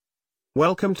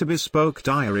Welcome to Bespoke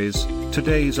Diaries.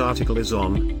 Today's article is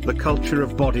on The Culture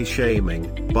of Body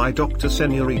Shaming by Dr.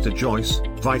 Senorita Joyce,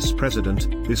 Vice President,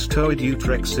 Bestowed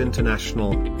Utrecht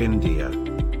International, India.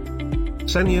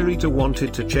 Senorita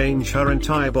wanted to change her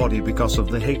entire body because of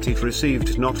the hate it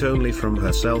received not only from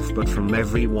herself but from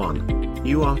everyone.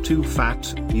 You are too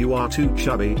fat, you are too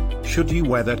chubby, should you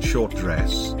wear that short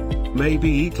dress? Maybe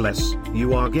eat less,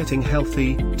 you are getting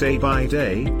healthy, day by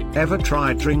day, ever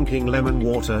tried drinking lemon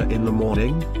water in the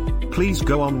morning? Please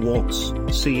go on walks,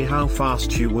 see how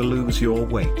fast you will lose your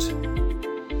weight.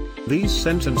 These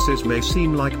sentences may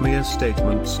seem like mere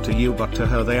statements to you, but to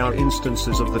her they are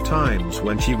instances of the times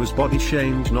when she was body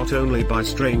shamed not only by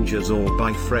strangers or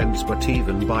by friends but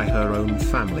even by her own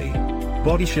family.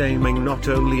 Body shaming not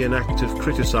only an act of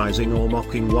criticizing or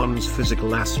mocking one's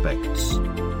physical aspects,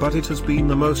 but it has been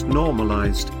the most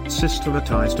normalized,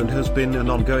 systematized and has been an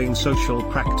ongoing social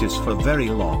practice for very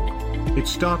long. It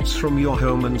starts from your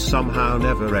home and somehow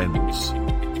never ends.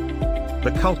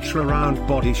 The culture around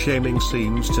body shaming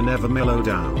seems to never mellow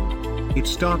down. It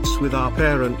starts with our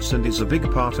parents and is a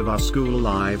big part of our school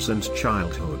lives and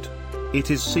childhood. It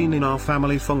is seen in our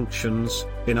family functions,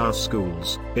 in our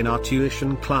schools, in our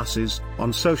tuition classes,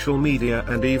 on social media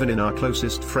and even in our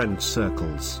closest friend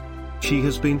circles. She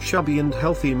has been chubby and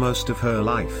healthy most of her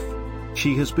life.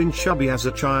 She has been chubby as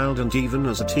a child and even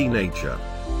as a teenager.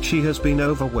 She has been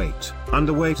overweight,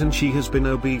 underweight and she has been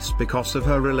obese because of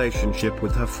her relationship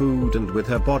with her food and with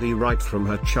her body right from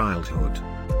her childhood.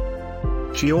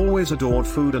 She always adored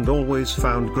food and always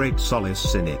found great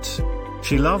solace in it.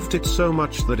 She loved it so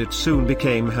much that it soon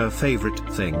became her favorite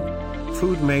thing.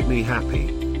 Food made me happy.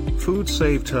 Food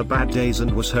saved her bad days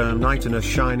and was her knight in a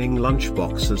shining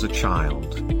lunchbox as a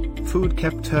child. Food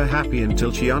kept her happy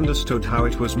until she understood how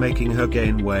it was making her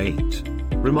gain weight.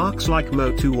 Remarks like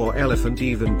Motu or elephant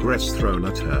even grass thrown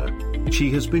at her.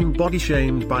 She has been body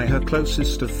shamed by her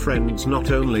closest of friends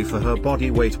not only for her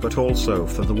body weight but also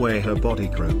for the way her body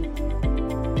grew.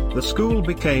 The school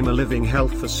became a living hell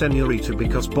for Senorita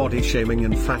because body shaming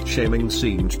and fat shaming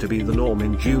seemed to be the norm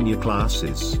in junior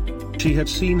classes. She had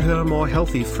seen her more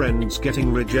healthy friends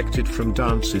getting rejected from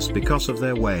dances because of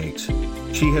their weight.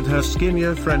 She had her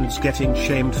skinnier friends getting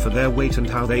shamed for their weight and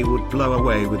how they would blow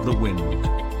away with the wind.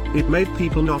 It made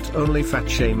people not only fat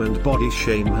shame and body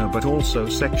shame her but also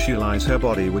sexualize her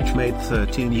body, which made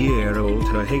 13-year-old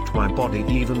her hate my body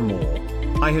even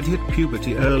more. I had hit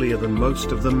puberty earlier than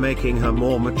most of them, making her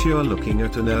more mature looking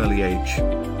at an early age.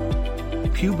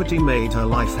 Puberty made her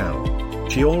life hell.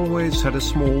 She always had a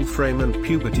small frame and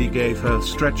puberty gave her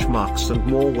stretch marks and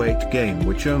more weight gain,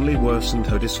 which only worsened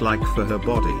her dislike for her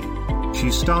body.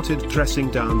 She started dressing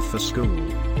down for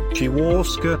school. She wore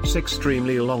skirts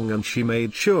extremely long and she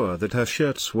made sure that her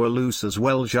shirts were loose as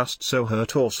well just so her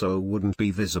torso wouldn't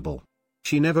be visible.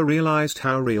 She never realized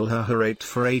how real her hate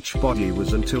for H body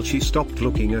was until she stopped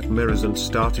looking at mirrors and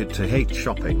started to hate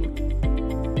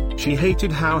shopping. She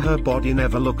hated how her body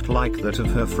never looked like that of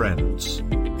her friends.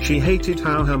 She hated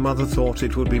how her mother thought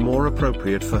it would be more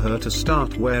appropriate for her to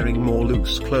start wearing more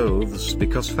loose clothes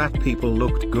because fat people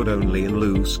looked good only in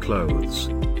loose clothes.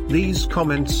 These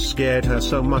comments scared her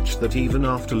so much that even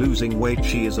after losing weight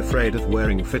she is afraid of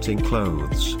wearing fitting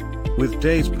clothes. With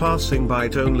days passing by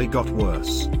it only got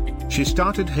worse. She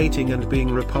started hating and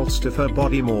being repulsed of her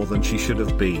body more than she should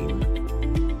have been.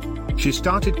 She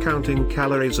started counting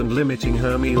calories and limiting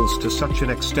her meals to such an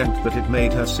extent that it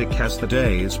made her sick as the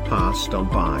days passed on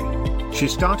by. She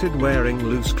started wearing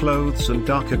loose clothes and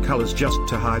darker colors just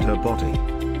to hide her body.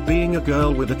 Being a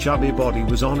girl with a chubby body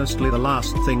was honestly the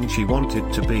last thing she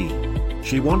wanted to be.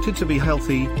 She wanted to be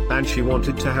healthy, and she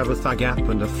wanted to have a thigh gap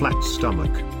and a flat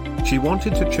stomach. She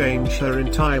wanted to change her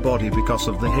entire body because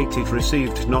of the hate it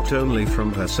received not only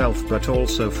from herself but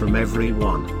also from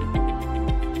everyone.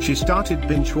 She started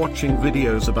binge watching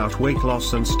videos about weight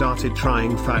loss and started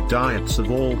trying fat diets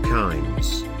of all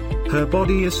kinds. Her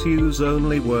body issues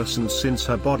only worsened since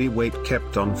her body weight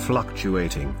kept on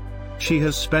fluctuating. She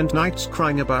has spent nights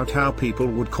crying about how people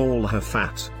would call her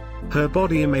fat. Her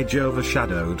body image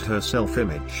overshadowed her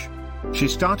self-image. She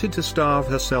started to starve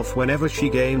herself whenever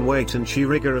she gained weight and she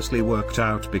rigorously worked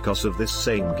out because of this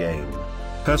same gain.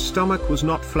 Her stomach was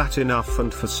not flat enough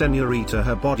and for Senorita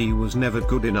her body was never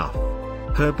good enough.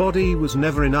 Her body was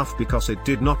never enough because it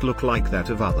did not look like that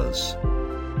of others.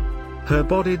 Her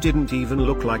body didn't even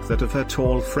look like that of her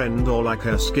tall friend or like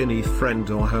her skinny friend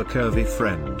or her curvy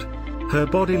friend. Her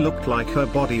body looked like her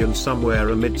body, and somewhere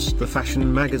amidst the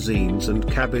fashion magazines and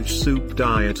cabbage soup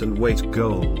diet and weight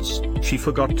goals, she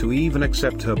forgot to even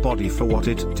accept her body for what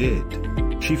it did.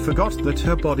 She forgot that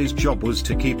her body's job was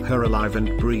to keep her alive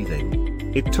and breathing.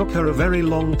 It took her a very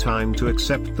long time to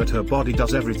accept that her body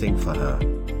does everything for her.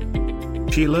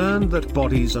 She learned that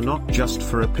bodies are not just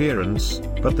for appearance,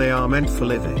 but they are meant for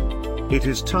living. It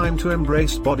is time to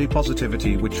embrace body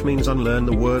positivity, which means unlearn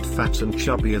the word fat and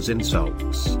chubby as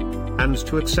insults, and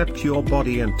to accept your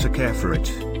body and to care for it.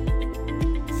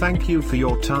 Thank you for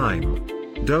your time.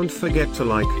 Don't forget to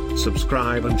like,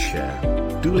 subscribe and share.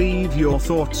 Do leave your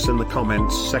thoughts in the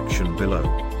comments section below.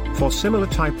 For similar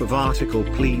type of article,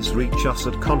 please reach us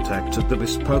at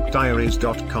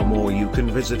contact@thebespokediaries.com, or you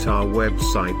can visit our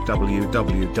website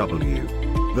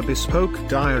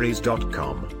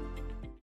www.thebespokediaries.com.